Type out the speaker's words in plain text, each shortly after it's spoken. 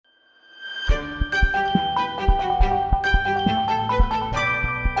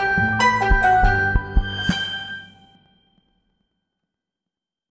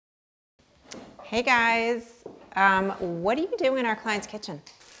Hey guys, what do you do in our client's kitchen?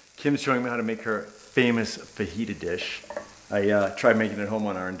 Kim's showing me how to make her famous fajita dish. I tried making it at home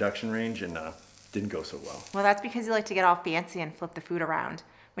on our induction range and didn't go so well. Well, that's because you like to get all fancy and flip the food around.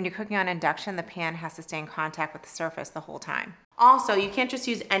 When you're cooking on induction, the pan has to stay in contact with the surface the whole time. Also, you can't just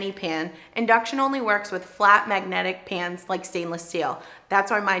use any pan. Induction only works with flat magnetic pans like stainless steel. That's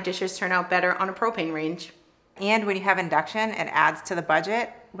why my dishes turn out better on a propane range. And when you have induction, it adds to the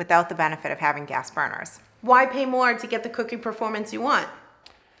budget without the benefit of having gas burners. Why pay more to get the cooking performance you want?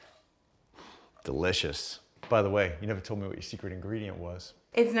 Delicious. By the way, you never told me what your secret ingredient was.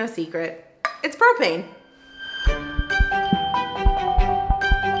 It's no secret. It's propane.